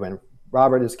devastated when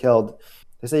Robert is killed.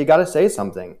 They say, you got to say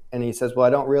something. And he says, well, I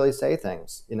don't really say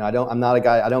things. I'm not a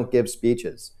guy, I don't give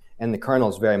speeches. And the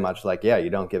Colonel's very much like, yeah, you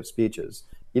don't give speeches.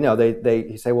 He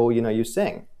say, well, you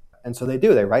sing. And so they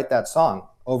do. They write that song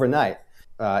overnight.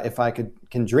 If I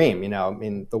can dream,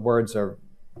 the words are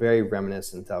very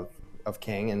reminiscent of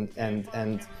King.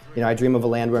 And I dream of a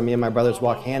land where me and my brothers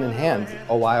walk hand in hand.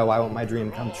 Oh, why won't my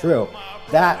dream come true?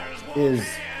 That is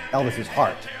Elvis's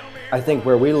heart. I think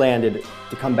where we landed,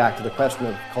 to come back to the question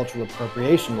of cultural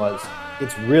appropriation, was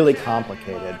it's really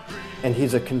complicated. And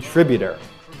he's a contributor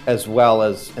as well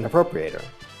as an appropriator.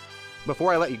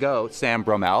 Before I let you go, Sam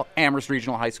Bromell, Amherst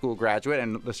Regional High School graduate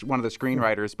and one of the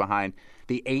screenwriters behind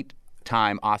the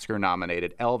 8-time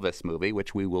Oscar-nominated Elvis movie,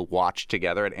 which we will watch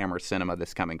together at Amherst Cinema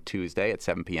this coming Tuesday at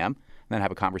 7 p.m., and then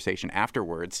have a conversation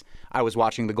afterwards. I was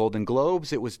watching the Golden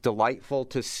Globes. It was delightful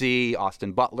to see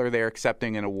Austin Butler there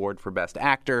accepting an award for Best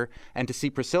Actor, and to see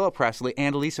Priscilla Presley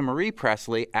and Lisa Marie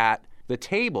Presley at the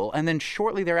table. And then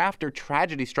shortly thereafter,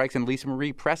 tragedy strikes, and Lisa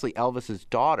Marie Presley, Elvis's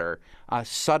daughter,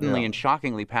 suddenly and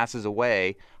shockingly passes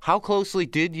away. How closely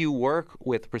did you work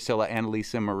with Priscilla and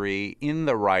Lisa Marie in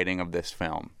the writing of this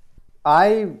film?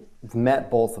 I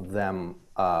met both of them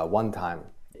one time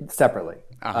separately,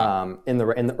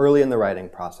 early in the writing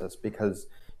process, because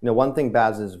one thing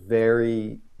Baz is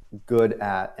very good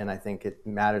at, and I think it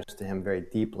matters to him very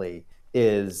deeply,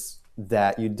 is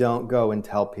that you don't go and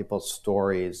tell people's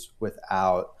stories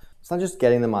without, it's not just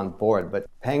getting them on board, but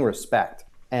paying respect.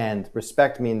 And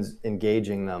respect means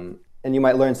engaging them. And you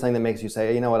might learn something that makes you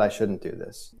say, you know what, I shouldn't do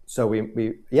this. So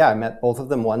I met both of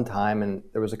them one time, and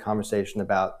there was a conversation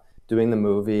about doing the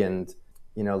movie, and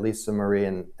Lisa Marie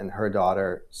and her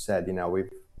daughter said,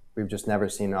 we've just never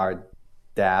seen our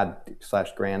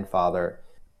dad/grandfather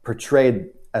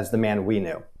portrayed as the man we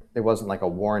knew. It wasn't like a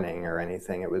warning or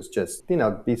anything. It was just,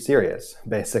 be serious,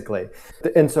 basically.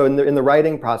 And so in the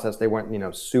writing process, they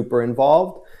weren't, super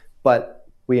involved, but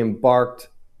we embarked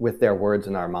with their words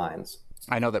in our minds.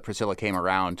 I know that Priscilla came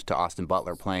around to Austin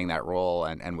Butler playing that role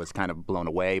and was kind of blown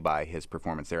away by his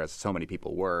performance there, as so many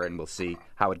people were. And we'll see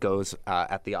how it goes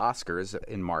at the Oscars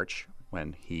in March,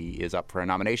 when he is up for a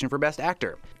nomination for Best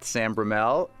Actor. Sam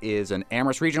Bromell is an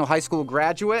Amherst Regional High School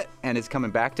graduate and is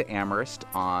coming back to Amherst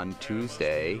on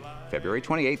Tuesday, February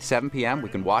 28th, 7 p.m. We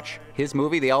can watch his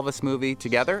movie, the Elvis movie,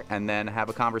 together, and then have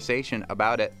a conversation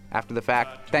about it after the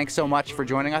fact. Thanks so much for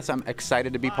joining us. I'm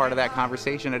excited to be part of that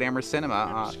conversation at Amherst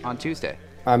Cinema on Tuesday.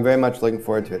 I'm very much looking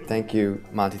forward to it. Thank you,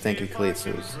 Monty. Thank you, Khalees.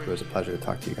 It was a pleasure to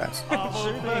talk to you guys.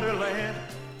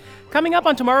 Coming up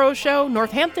on tomorrow's show,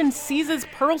 Northampton seizes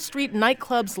Pearl Street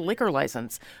nightclub's liquor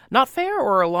license. Not fair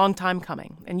or a long time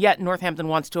coming. And yet Northampton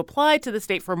wants to apply to the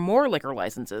state for more liquor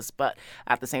licenses, but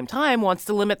at the same time wants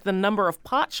to limit the number of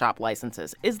pot shop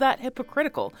licenses. Is that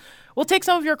hypocritical? We'll take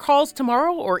some of your calls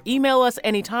tomorrow or email us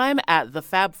anytime at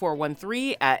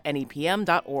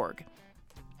thefab413@nepm.org.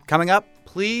 Coming up,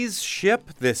 please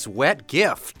ship this wet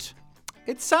gift.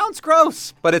 It sounds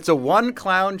gross, but it's a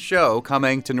one-clown show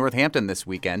coming to Northampton this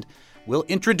weekend. We'll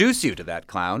introduce you to that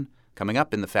clown coming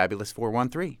up in the Fabulous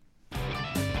 413.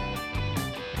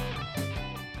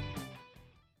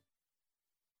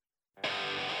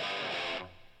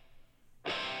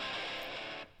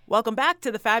 Welcome back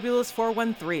to the Fabulous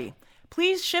 413.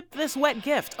 Please ship this wet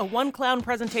gift, a one-clown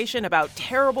presentation about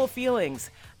terrible feelings.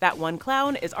 That one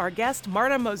clown is our guest,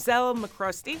 Marta Moselle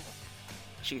McCrosty.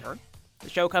 She, her. The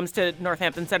show comes to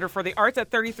Northampton Center for the Arts at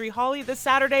 33 Hawley this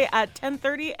Saturday at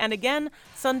 10:30 and again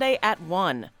Sunday at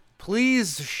 1.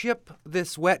 Please ship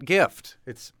this wet gift.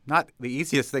 It's not the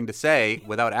easiest thing to say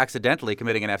without accidentally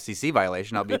committing an FCC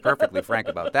violation. I'll be perfectly frank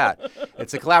about that.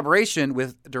 It's a collaboration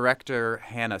with director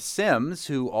Hannah Sims,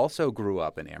 who also grew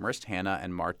up in Amherst. Hannah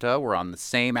and Marta were on the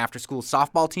same after-school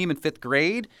softball team in 5th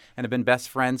grade and have been best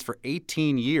friends for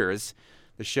 18 years.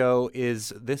 The show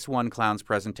is this one clown's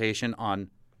presentation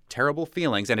on terrible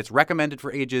feelings, and it's recommended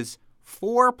for ages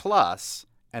 4+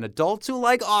 and adults who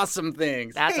like awesome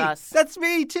things. That's us. That's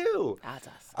me, too. That's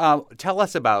us. Tell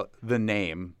us about the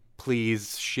name.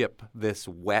 Please ship this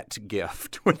wet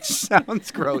gift, which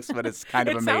sounds gross, but it's kind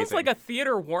of amazing. It sounds like a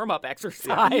theater warm-up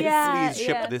exercise. Yeah. Please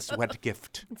ship this wet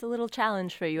gift. It's a little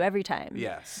challenge for you every time.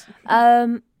 Yes.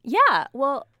 Yeah.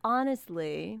 Well,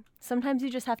 honestly, sometimes you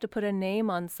just have to put a name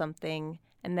on something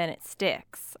and then it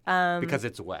sticks. Because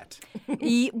it's wet.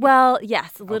 Well,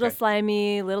 yes, a little Okay.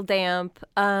 slimy, a little damp.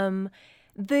 The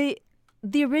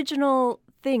original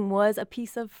thing was a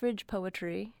piece of fridge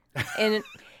poetry. In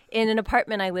an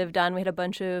apartment I lived on, we had a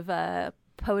bunch of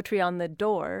poetry on the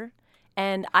door.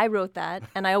 And I wrote that,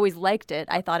 and I always liked it.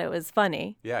 I thought it was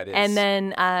funny. Yeah, it is. And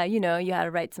then, you had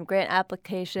to write some grant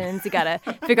applications. You got to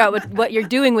figure out what you're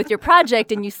doing with your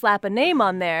project, and you slap a name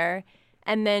on there.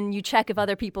 And then you check if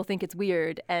other people think it's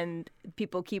weird, and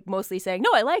people keep mostly saying, no,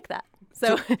 I like that.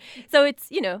 So it's,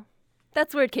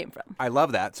 that's where it came from. I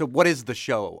love that. So what is the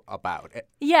show about?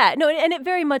 Yeah, no, and it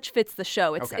very much fits the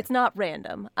show. Okay. It's not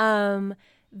random.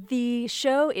 The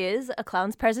show is a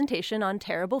clown's presentation on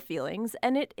terrible feelings,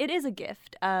 and it is a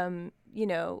gift.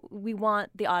 We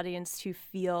want the audience to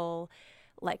feel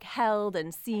like held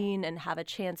and seen and have a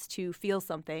chance to feel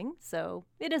something. So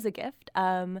it is a gift.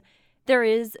 There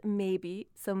is maybe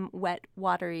some wet,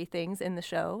 watery things in the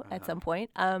show at some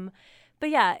point. But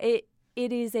yeah, it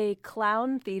is a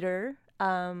clown theater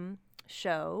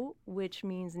show, which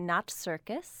means not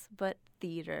circus, but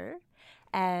theater.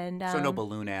 And So no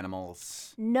balloon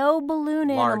animals. no balloon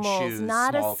Large animals, shoes,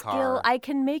 not small a skill. car. I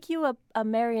can make you a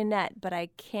marionette, but I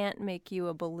can't make you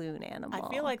a balloon animal. I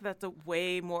feel like that's a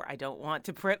way more, I don't want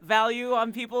to put value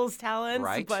on people's talents,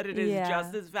 Right. but it is Yeah.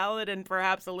 just as valid and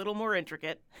perhaps a little more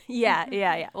intricate.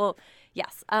 Yeah. Well,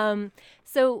 yes.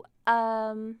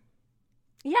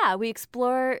 We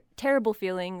explore terrible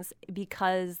feelings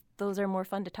because those are more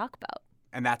fun to talk about.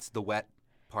 And that's the wet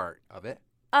part of it.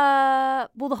 Well,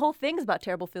 the whole thing's about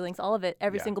terrible feelings, all of it,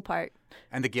 every Yeah. single part.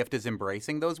 And the gift is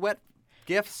embracing those wet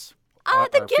gifts? The or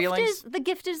gift feelings? is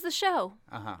the show.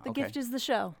 The okay. gift is the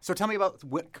show. So tell me about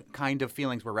what kind of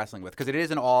feelings we're wrestling with, because it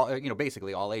is an all,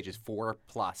 basically all ages,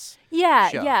 4+ Yeah,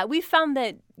 show. yeah. We found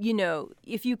that,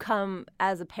 if you come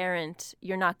as a parent,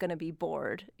 you're not going to be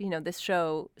bored. This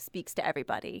show speaks to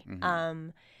everybody.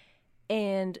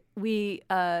 And we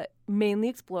mainly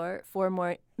explore 4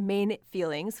 more main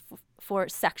feelings, 4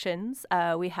 sections.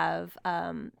 We have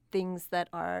things that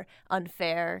are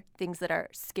unfair, things that are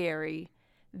scary,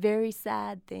 very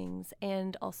sad things,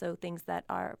 and also things that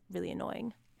are really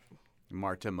annoying.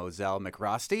 Marta Moselle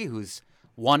McRosty, who's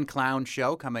one clown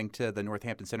show coming to the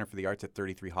Northampton Center for the Arts at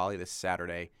 33 Hawley this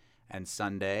Saturday and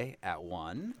Sunday at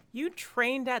 1. You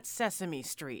trained at Sesame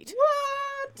Street.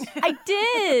 I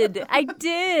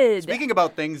did. Speaking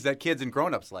about things that kids and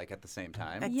grown-ups like at the same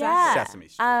time. Exactly. Yeah. Sesame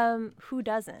Street. Who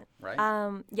doesn't? Right?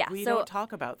 Yeah. We so don't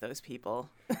talk about those people.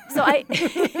 So I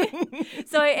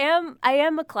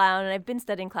am a clown, and I've been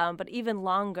studying clown, but even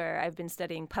longer I've been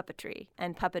studying puppetry,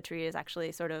 and puppetry is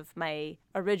actually sort of my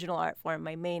original art form,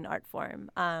 my main art form.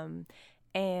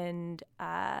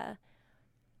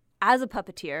 As a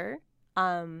puppeteer,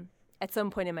 at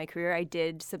some point in my career, I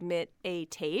did submit a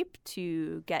tape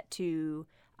to get to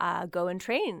go and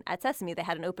train at Sesame. They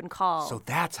had an open call. So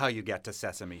that's how you get to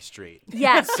Sesame Street.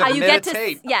 Yes, how you Submit get a to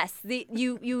tape. yes.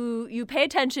 You pay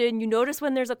attention. You notice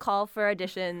when there's a call for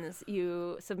auditions.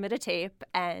 You submit a tape,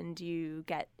 and you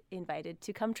get invited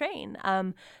to come train.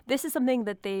 This is something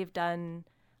that they've done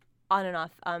on and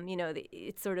off.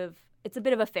 It's a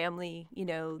bit of a family,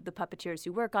 the puppeteers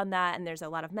who work on that, and there's a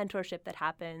lot of mentorship that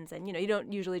happens. And, you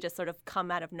don't usually just sort of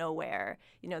come out of nowhere.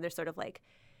 There's sort of like,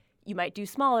 you might do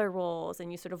smaller roles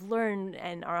and you sort of learn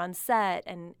and are on set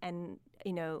and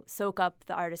soak up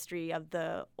the artistry of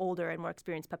the older and more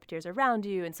experienced puppeteers around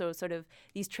you. And so sort of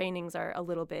these trainings are a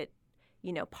little bit,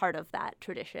 part of that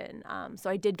tradition. So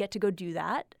I did get to go do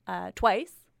that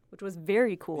twice, which was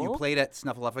very cool. You played at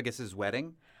Snuffleupagus'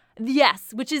 wedding?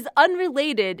 Yes, which is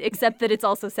unrelated, except that it's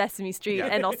also Sesame Street,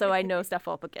 and also I know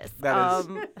Snuffleupagus. That is,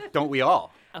 don't we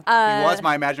all? He was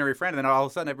my imaginary friend, and then all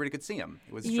of a sudden everybody could see him.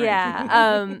 It was strange.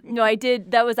 Yeah. No, I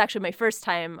did. That was actually my first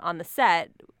time on the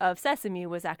set of Sesame,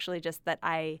 was actually just that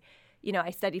I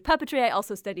studied puppetry. I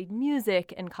also studied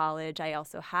music in college. I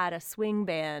also had a swing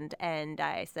band, and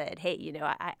I said, hey,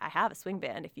 I have a swing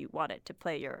band if you want it to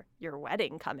play your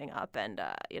wedding coming up. And,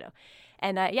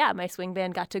 my swing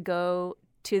band got to go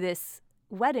to this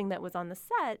wedding that was on the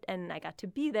set, and I got to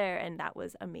be there, and that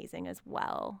was amazing as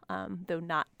well, though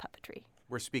not puppetry.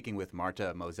 We're speaking with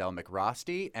Marta Moselle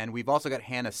McRosty, and we've also got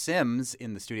Hannah Sims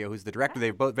in the studio, who's the director.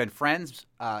 They've both been friends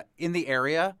in the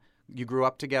area. You grew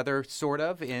up together, sort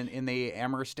of, in the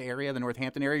Amherst area, the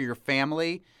Northampton area. Your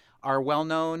family are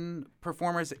well-known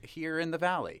performers here in the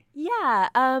Valley. Yeah,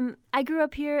 I grew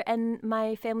up here, and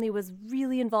my family was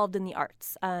really involved in the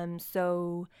arts.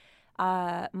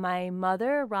 My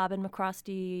mother, Robin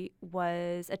McRosty,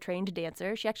 was a trained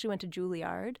dancer. She actually went to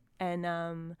Juilliard,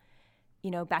 and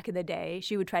back in the day,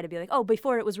 she would try to be like, oh,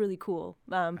 before it was really cool,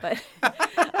 but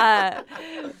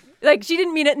like she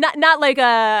didn't mean it. Not like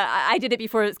I did it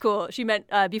before it was cool. She meant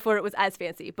before it was as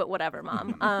fancy. But whatever,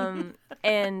 Mom.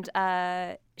 And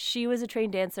she was a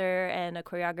trained dancer and a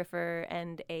choreographer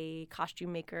and a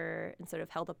costume maker, and sort of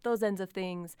held up those ends of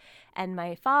things. And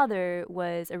my father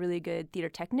was a really good theater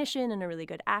technician and a really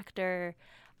good actor.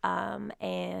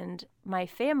 And my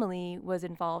family was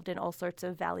involved in all sorts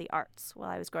of Valley arts while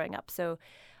I was growing up. So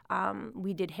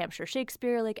we did Hampshire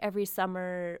Shakespeare like every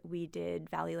summer. We did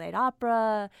Valley Light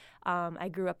Opera. I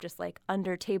grew up just like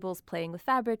under tables playing with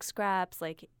fabric scraps,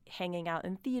 like hanging out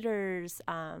in theaters.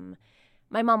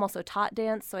 My mom also taught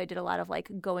dance, so I did a lot of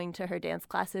like going to her dance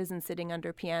classes and sitting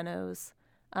under pianos.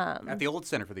 At the old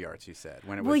Center for the Arts, you said,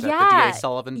 when it was at the D.A.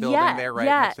 Sullivan building there, right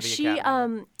next to the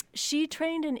Academy. She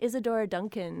trained in Isadora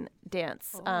Duncan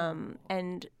dance,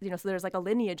 and so there's like a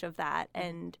lineage of that,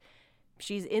 and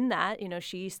she's in that.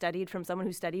 She studied from someone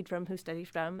who studied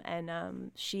from,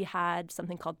 and she had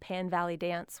something called Pan Valley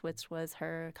Dance, which was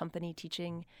her company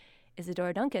teaching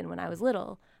Isadora Duncan when I was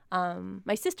little.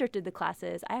 My sister did the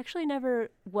classes. I actually never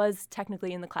was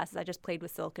technically in the classes. I just played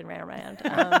with silk and ran around.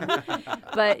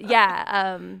 But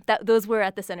yeah, those were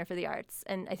at the Center for the Arts.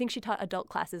 And I think she taught adult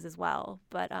classes as well.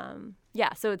 But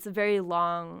so it's a very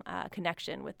long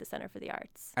connection with the Center for the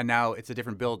Arts. And now it's a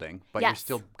different building, but You're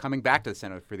still coming back to the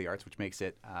Center for the Arts, which makes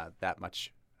it that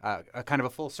much a kind of a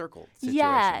full circle situation.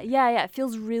 Yeah. It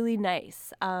feels really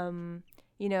nice.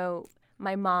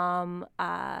 My mom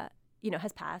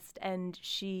has passed, and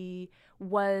she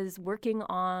was working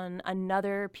on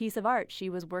another piece of art. She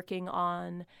was working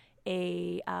on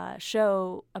a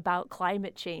show about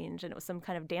climate change, and it was some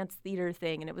kind of dance theater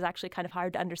thing, and it was actually kind of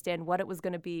hard to understand what it was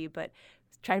going to be, but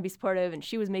trying to be supportive, and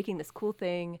she was making this cool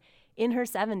thing in her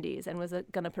 70s and was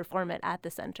going to perform it at the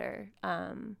center.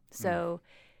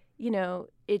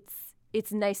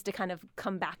 It's nice to kind of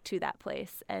come back to that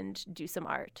place and do some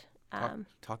art.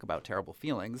 Talk about terrible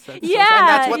feelings. And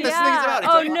that's what this thing is about.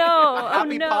 It's a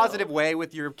happy, positive way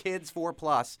with your kids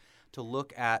 4+ to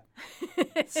look at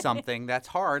something that's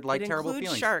hard, like terrible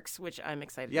feelings. Sharks, which I'm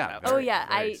excited about. Very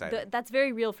that's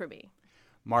very real for me.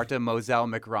 Marta Moselle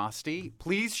McRosty,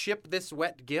 please ship this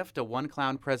wet gift, a One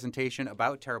Clown presentation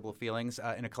about terrible feelings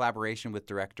in a collaboration with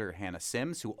director Hannah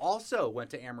Sims, who also went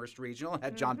to Amherst Regional and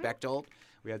had John Bechtold.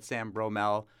 We had Sam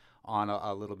Bromell on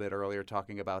a little bit earlier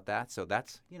talking about that. So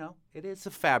that's, it is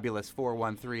a fabulous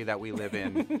 413 that we live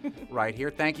in right here.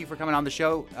 Thank you for coming on the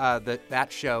show.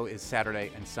 That show is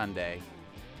Saturday and Sunday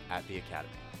at the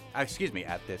Academy. At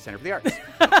the Center for the Arts.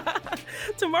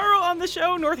 Tomorrow on the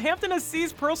show, Northampton has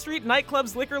seized Pearl Street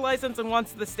nightclub's liquor license and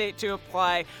wants the state to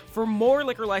apply for more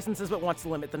liquor licenses, but wants to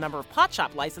limit the number of pot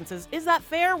shop licenses. Is that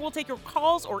fair? We'll take your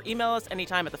calls or email us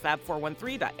anytime at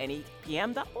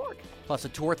thefab413.nepm.org. Plus a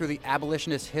tour through the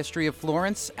abolitionist history of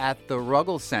Florence at the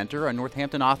Ruggles Center, a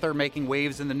Northampton author making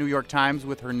waves in the New York Times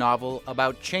with her novel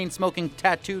about chain-smoking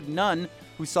tattooed nun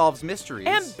who solves mysteries.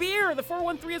 And beer! The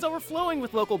 413 is overflowing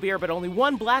with local beer, but only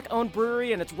one black-owned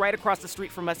brewery, and it's right across the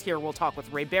street from us here. We'll talk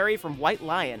with Ray Berry from White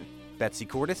Lion. Betsy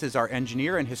Cordes is our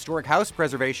engineer and historic house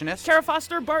preservationist. Kara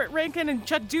Foster, Bart Rankin, and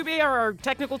Chuck Dubé are our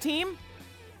technical team.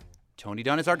 Tony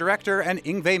Dunn is our director and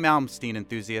Yngwie Malmsteen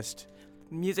enthusiast.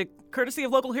 Music courtesy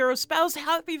of local hero Spouse,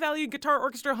 Happy Value Guitar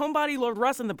Orchestra, Homebody, Lord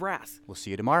Russ, and the Brass. We'll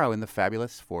see you tomorrow in the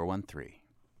fabulous 413.